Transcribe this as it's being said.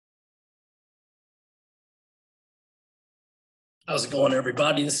How's it going,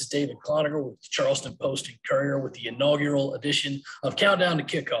 everybody? This is David Cloninger with the Charleston Post and Courier with the inaugural edition of Countdown to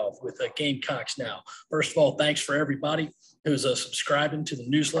Kickoff with Gamecocks Now. First of all, thanks for everybody who's subscribing to the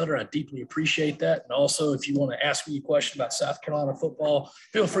newsletter. I deeply appreciate that. And also, if you want to ask me a question about South Carolina football,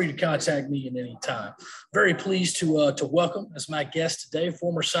 feel free to contact me at any time. Very pleased to welcome as my guest today,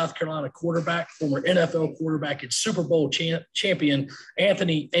 former South Carolina quarterback, former NFL quarterback, and Super Bowl champion,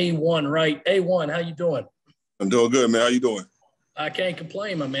 Anthony A1 Wright. A1, how you doing? I'm doing good, man. How you doing? I can't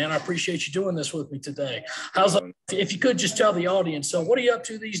complain, my man. I appreciate you doing this with me today. If you could just tell the audience, so what are you up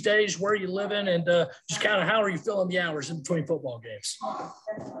to these days? Where are you living? And just kind of how are you filling the hours in between football games?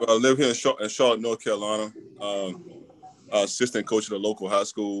 Well, I live here in Charlotte, North Carolina. Assistant coach at a local high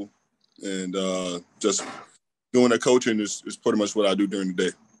school. And just doing that coaching is pretty much what I do during the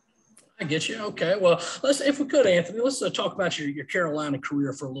day. I get you. Okay. Well, if we could, Anthony, let's talk about your Carolina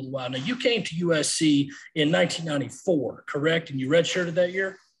career for a little while. Now, you came to USC in 1994, correct? And you redshirted that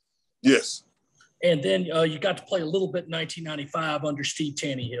year? Yes. And then you got to play a little bit in 1995 under Steve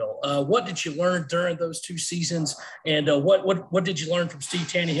Tannehill. What did you learn during those two seasons? And what did you learn from Steve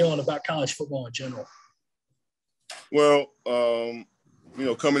Tannehill and about college football in general? Well,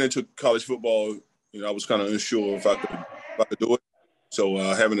 coming into college football, I was kind of unsure if I could do it. So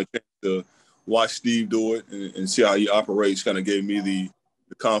having a chance to watch Steve do it and see how he operates kind of gave me the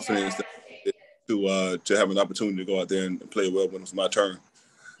confidence to have an opportunity to go out there and play well when it was my turn.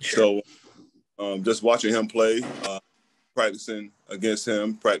 Sure. So just watching him play, practicing against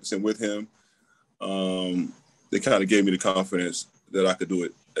him, practicing with him, they kind of gave me the confidence that I could do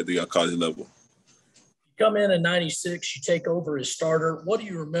it at the college level. Come in 96, you take over as starter. What do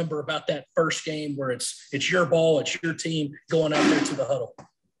you remember about that first game where it's your ball, it's your team going out there to the huddle?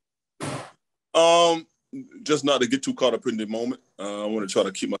 Just not to get too caught up in the moment. I want to try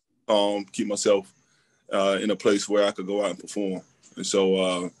to keep myself calm, keep myself in a place where I could go out and perform. And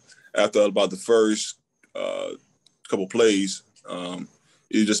so after about the first couple plays,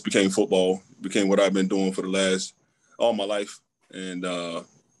 it just became football. It became what I've been doing for all my life. And,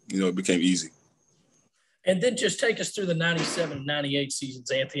 it became easy. And then just take us through the 97 and 98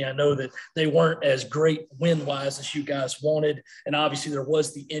 seasons, Anthony. I know that they weren't as great win-wise as you guys wanted, and obviously there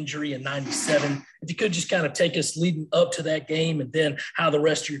was the injury in 97. If you could just kind of take us leading up to that game and then how the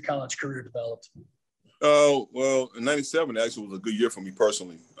rest of your college career developed. Well, in 97 actually was a good year for me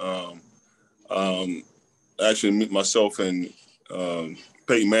personally. Actually, myself and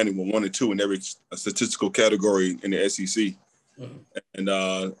Peyton Manning were 1 and 2 in every statistical category in the SEC. Mm-hmm.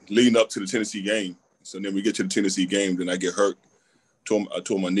 And leading up to the Tennessee game. So then we get to the Tennessee game, then I get hurt, I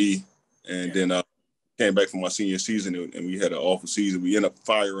tore my knee, and then I came back from my senior season, and we had an awful season. We ended up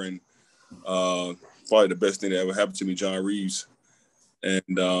firing probably the best thing that ever happened to me, John Reeves. And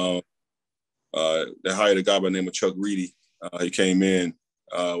they hired a guy by the name of Chuck Reedy. He came in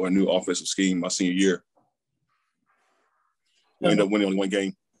with a new offensive scheme my senior year. We ended up winning only one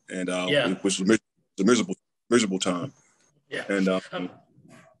game, and which was a miserable time. Yeah.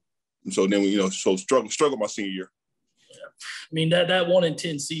 And so then we, struggled my senior year. Yeah. I mean, that 1 in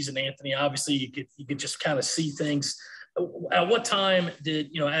 10 season, Anthony, obviously you could just kind of see things. At what time did,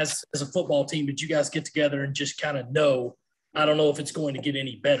 as a football team, did you guys get together and just kind of know, I don't know if it's going to get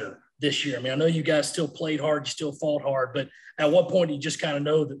any better this year? I mean, I know you guys still played hard, you still fought hard, but at what point do you just kind of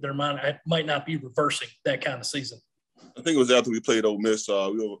know that there might not be reversing that kind of season? I think it was after we played Ole Miss.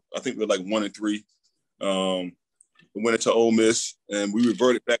 I think we were like 1 and 3. We went into Ole Miss, and we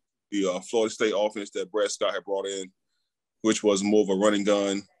reverted back the Florida State offense that Brad Scott had brought in, which was more of a running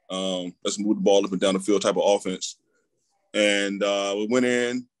gun, let's move the ball up and down the field type of offense. And we went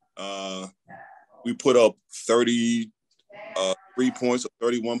in, we put up 33 points or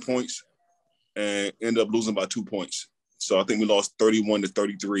 31 points and ended up losing by 2 points. So I think we lost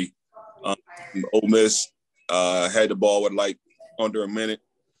 31-33. Ole Miss had the ball with like under a minute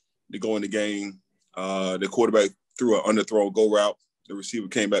to go in the game. The quarterback threw an underthrown go route. The receiver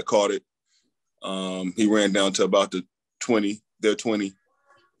came back, caught it. He ran down to about their 20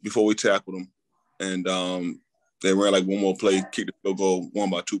 before we tackled him. And they ran like one more play, kicked the field goal, won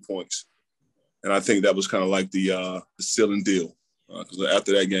by 2 points. And I think that was kind of like the sealing deal. Because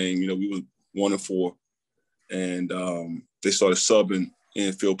after that game, we were 1 and 4. And they started subbing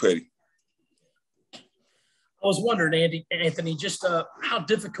in Phil Petty. I was wondering, Anthony, just how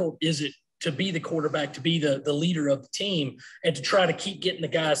difficult is it to be the quarterback, to be the leader of the team, and to try to keep getting the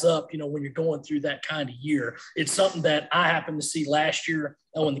guys up, when you're going through that kind of year? It's something that I happened to see last year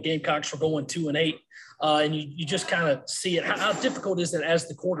when the Gamecocks were going 2 and 8, and you just kind of see it. How difficult is it as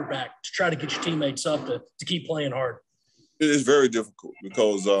the quarterback to try to get your teammates up to keep playing hard? It is very difficult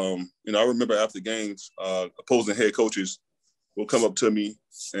because, I remember after games, opposing head coaches will come up to me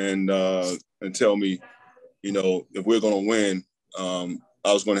and tell me, you know, if we're going to win,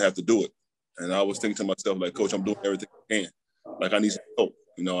 I was going to have to do it. And I was thinking to myself, like, Coach, I'm doing everything I can. Like, I need some help.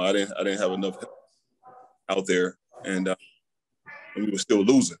 You know, I didn't have enough help out there, and we were still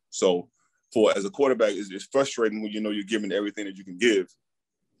losing. So, as a quarterback, it's frustrating when you know you're giving everything that you can give,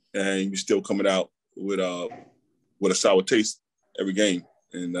 and you're still coming out with a sour taste every game.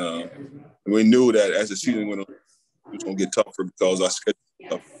 And we knew that as the season went on, it was going to get tougher because our schedule was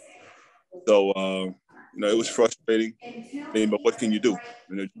tough. So, you know, it was frustrating. I mean, but what can you do?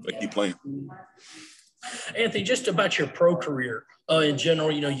 You know, I keep playing. Anthony, just about your pro career in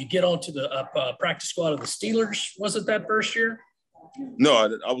general, you know, you get onto the practice squad of the Steelers. Was it that first year? No, I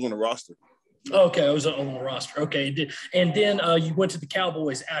was on the roster. Okay, I was on the roster. Okay, and then you went to the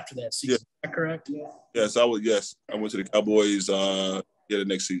Cowboys after that season. Yeah. Is that correct? Yes, I was. Yes, I went to the Cowboys. The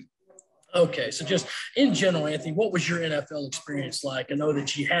next season. Okay, so just in general, Anthony, what was your NFL experience like? I know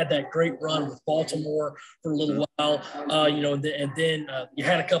that you had that great run with Baltimore for a little while, you know, and then you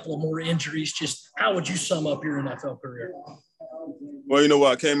had a couple of more injuries. Just how would you sum up your NFL career? Well, you know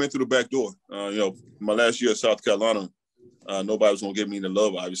what? I came in through the back door. You know, my last year at South Carolina, nobody was going to give me the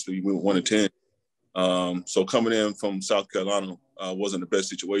love, obviously. We went 1-10. So coming in from South Carolina wasn't the best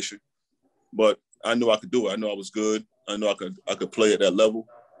situation. But I knew I could do it. I knew I was good. I knew I could play at that level.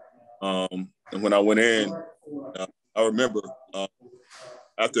 And when I went in, I remember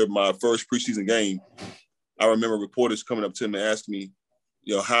after my first preseason game, I remember reporters coming up to me and asking me,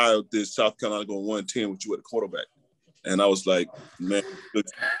 you know, how did South Carolina go 1-10 with you at the quarterback? And I was like, man,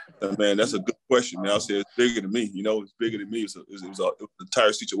 that's a good question. And I said, it's bigger than me. You know, it's bigger than me. It was an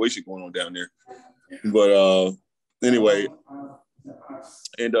entire situation going on down there. But anyway,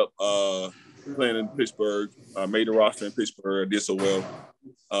 end up playing in Pittsburgh. I made the roster in Pittsburgh. I did so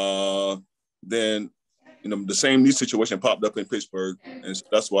well. Then, you know, the same knee situation popped up in Pittsburgh, and so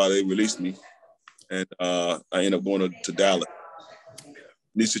that's why they released me. And I ended up going to Dallas.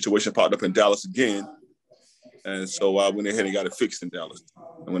 Knee situation popped up in Dallas again, and so I went ahead and got it fixed in Dallas.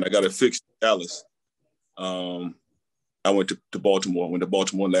 And when I got it fixed in Dallas, I went to Baltimore. I went to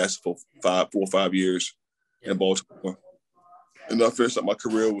Baltimore, lasted for 4 or 5 years in Baltimore. And I finished up my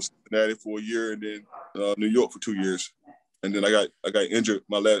career with Cincinnati for a year, and then New York for 2 years. And then I got injured.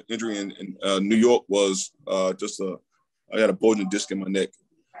 My last injury in New York was I got a bulging disc in my neck,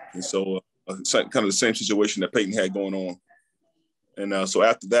 and so kind of the same situation that Peyton had going on. And so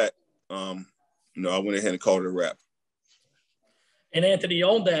after that, you know, I went ahead and called it a wrap. And Anthony,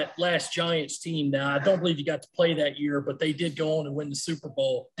 on that last Giants team, now I don't believe you got to play that year, but they did go on and win the Super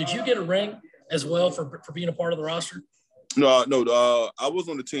Bowl. Did you get a ring as well for being a part of the roster? No. I was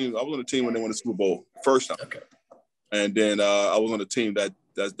on the team. I was on the team when they won the Super Bowl first time. Okay. And then I was on the team that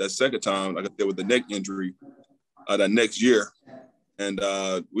second time, like I said, with the neck injury that next year. And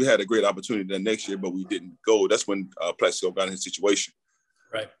we had a great opportunity that next year, but we didn't go. That's when Plaxico got in his situation.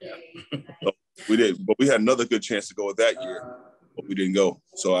 Right, yeah. So we did, but we had another good chance to go that year, but we didn't go.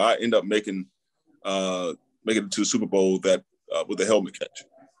 So I ended up making it to the Super Bowl with the helmet catch.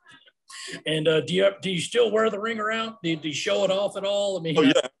 And do you still wear the ring around? Do you show it off at all? I mean,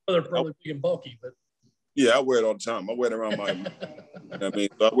 yeah. They're probably big and bulky, but yeah, I wear it all the time. I wear it around my. I mean,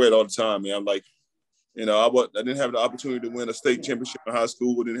 so I wear it all the time. Man, I'm like, you know, I didn't have the opportunity to win a state championship in high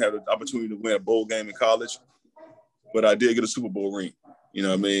school. Didn't have the opportunity to win a bowl game in college, but I did get a Super Bowl ring. You know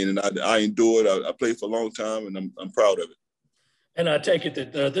what I mean? And I endured. I played for a long time, and I'm proud of it. And I take it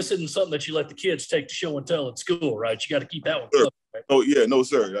that this isn't something that you let the kids take to show and tell at school, right? You got to keep that one close, right? Oh, yeah. No,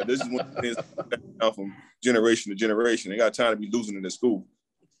 sir. This is one of the things down from generation to generation. They got time to be losing it at school.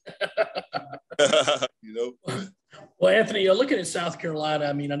 You know? Well, Anthony, looking at South Carolina,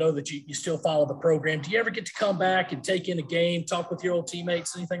 I mean, I know that you still follow the program. Do you ever get to come back and take in a game, talk with your old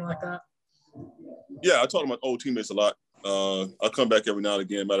teammates, anything like that? Yeah, I talk to my old teammates a lot. I come back every now and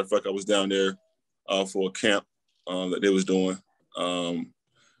again. Matter of fact, I was down there for a camp that they was doing.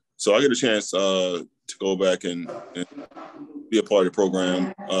 So I get a chance to go back and be a part of the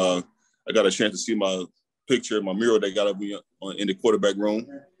program. I got a chance to see my picture, my mural they got up in the quarterback room.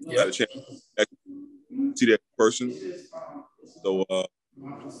 Yep. I had a chance to see that person. So,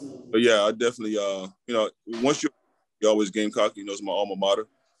 but yeah, I definitely, you know, once you're always Gamecock, you know, it's my alma mater.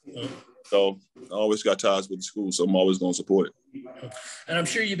 Mm-hmm. So I always got ties with the school, so I'm always going to support it. And I'm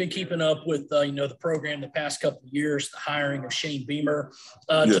sure you've been keeping up with, you know, the program the past couple of years, the hiring of Shane Beamer.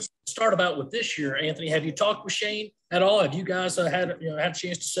 Yes. To start about with this year, Anthony, have you talked with Shane at all? Have you guys had a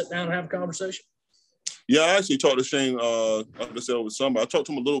chance to sit down and have a conversation? Yeah, I actually talked to Shane, like I said, over summer. I talked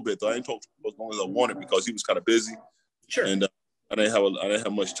to him a little bit, though. I didn't talk to him as long as I wanted because he was kind of busy. Sure. And I didn't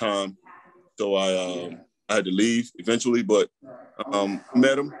have much time. So I I had to leave eventually, but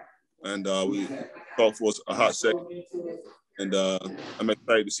met him, and we talked for a hot second. And I'm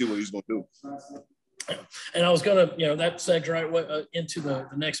excited to see what he's going to do. And I was going to, that segs right into the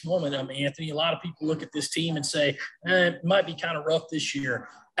next moment. I mean, Anthony, a lot of people look at this team and say, it might be kind of rough this year.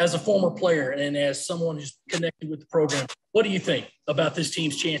 As a former player and as someone who's connected with the program, what do you think about this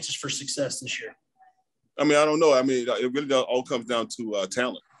team's chances for success this year? I mean, I don't know. I mean, it really all comes down to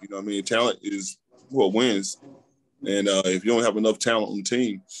talent. Talent is what wins. And if you don't have enough talent on the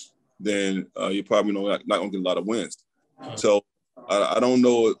team, then you're probably not going to get a lot of wins. So I don't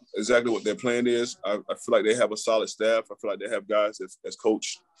know exactly what their plan is. I feel like they have a solid staff. I feel like they have guys that's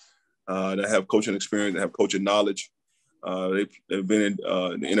coached, that have coaching experience, that have coaching knowledge. They've been in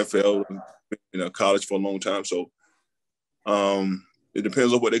the NFL, in college for a long time. So it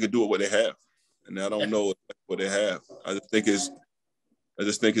depends on what they can do with what they have. And I don't know what they have. I just think it's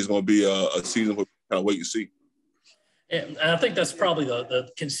going to be a season where we kind of wait and see. And I think that's probably the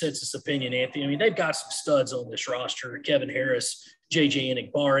consensus opinion, Anthony. I mean, they've got some studs on this roster: Kevin Harris, J.J.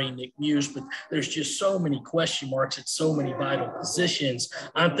 Enikbari, Nick Muse, but there's just so many question marks at so many vital positions.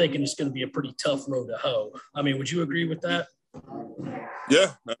 I'm thinking it's going to be a pretty tough road to hoe. I mean, would you agree with that?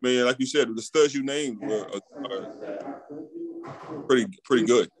 Yeah. I mean, like you said, the studs you named were pretty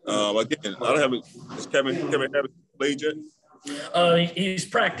good. Again, I don't have – has Kevin Harris played yet? He's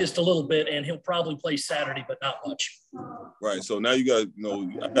practiced a little bit, and he'll probably play Saturday, but not much. Right. So now you got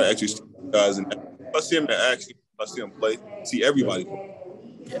I got to actually see guys in action. If I see him in action, if I see him play, see everybody.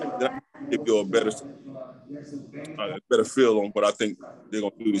 Then I can give you a better feel on what I think they're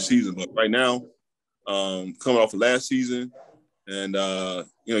going to do this season. But right now, coming off of last season, and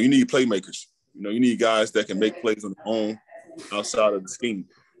you need playmakers. You need guys that can make plays on their own outside of the scheme.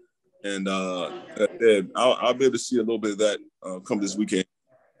 And I'll be able to see a little bit of that come this weekend.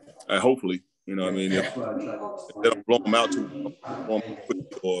 And hopefully, if they don't blow them out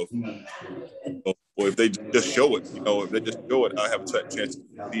or if they just show it, if they just show it, I have a chance to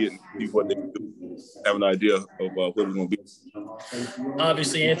see it and see what they do. Have an idea of what it's going to be.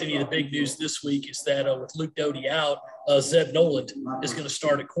 Obviously, Anthony, the big news this week is that with Luke Doty out, Zeb Noland is going to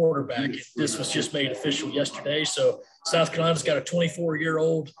start at quarterback. This was just made official yesterday. So South Carolina's got a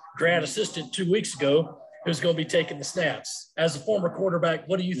 24-year-old grad assistant 2 weeks ago who's going to be taking the snaps. As a former quarterback,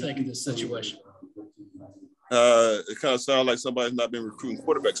 what do you think of this situation? It kind of sounds like somebody's not been recruiting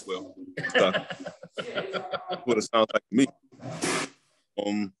quarterbacks well. What it sounds like to me.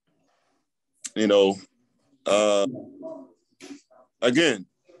 Again,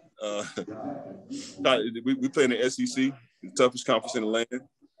 we play in the SEC, the toughest conference in the land.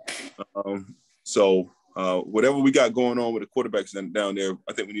 So whatever we got going on with the quarterbacks down there,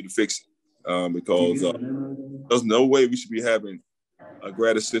 I think we need to fix it because there's no way we should be having a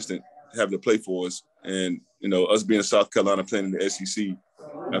grad assistant having to play for us. And, us being in South Carolina playing in the SEC,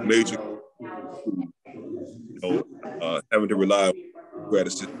 a major, having to rely on grad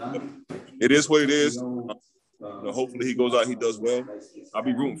assistant. But it is what it is. Hopefully he goes out, he does well. I'll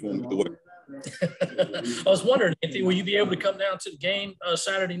be rooting for him either way. I was wondering, Anthony, will you be able to come down to the game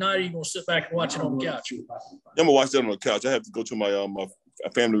Saturday night, or are you going to sit back and watch it on the couch? I'm going to watch that on the couch. I have to go to my my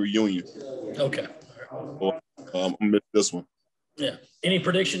family reunion. Okay. So, I'm going to miss this one. Yeah. Any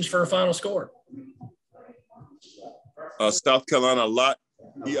predictions for a final score? South Carolina a lot,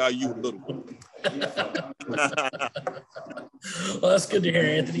 EIU a little. Well, that's good to hear,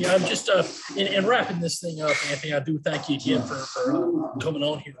 Anthony. I'm just in wrapping this thing up, Anthony, I do thank you again for coming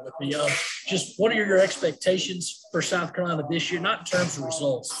on here with me. Just what are your expectations for South Carolina this year, not in terms of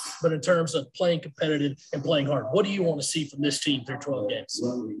results, but in terms of playing competitive and playing hard? What do you want to see from this team through 12 games?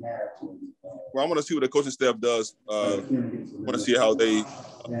 Well, I want to see what the coaching staff does. I want to see how they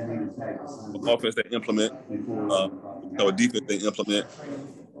offense they implement, defense they implement,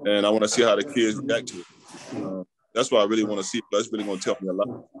 and I want to see how the kids react to it. That's what I really want to see. That's really going to tell me a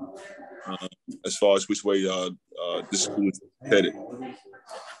lot as far as which way this school is headed.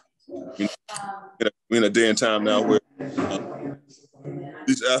 We're in a day and time now where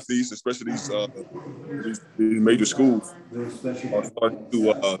these athletes, especially these major schools, are starting to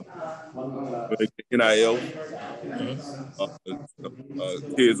NIL.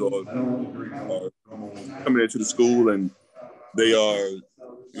 Kids are coming into the school and they are,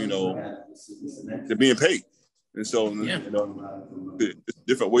 they're being paid. And so, it's a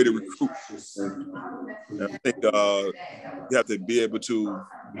different way to recruit. And I think you have to be able to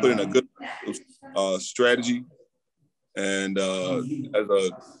put in a good strategy. And as a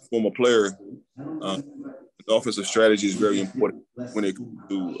former player, the offensive strategy is very important when it comes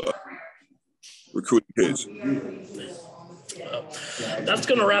to recruiting kids. That's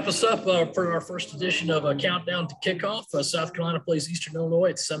going to wrap us up for our first edition of Countdown to Kickoff. South Carolina plays Eastern Illinois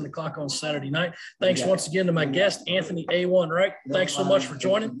at 7 o'clock on Saturday night. Thanks once again to my guest, Anthony A1 Wright. Thanks so much for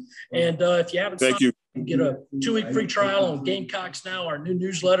joining. And if you haven't Thank you. Get a 2-week free trial on Gamecocks Now, our new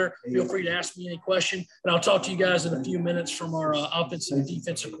newsletter. Feel free to ask me any question, and I'll talk to you guys in a few minutes from our offensive and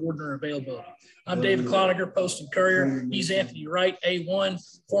defensive coordinator availability. I'm David Cloninger, Post and Courier. He's Anthony Wright, A1,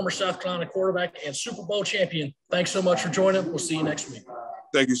 former South Carolina quarterback and Super Bowl champion. Thanks so much for joining. We'll see you next week.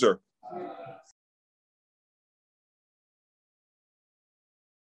 Thank you, sir.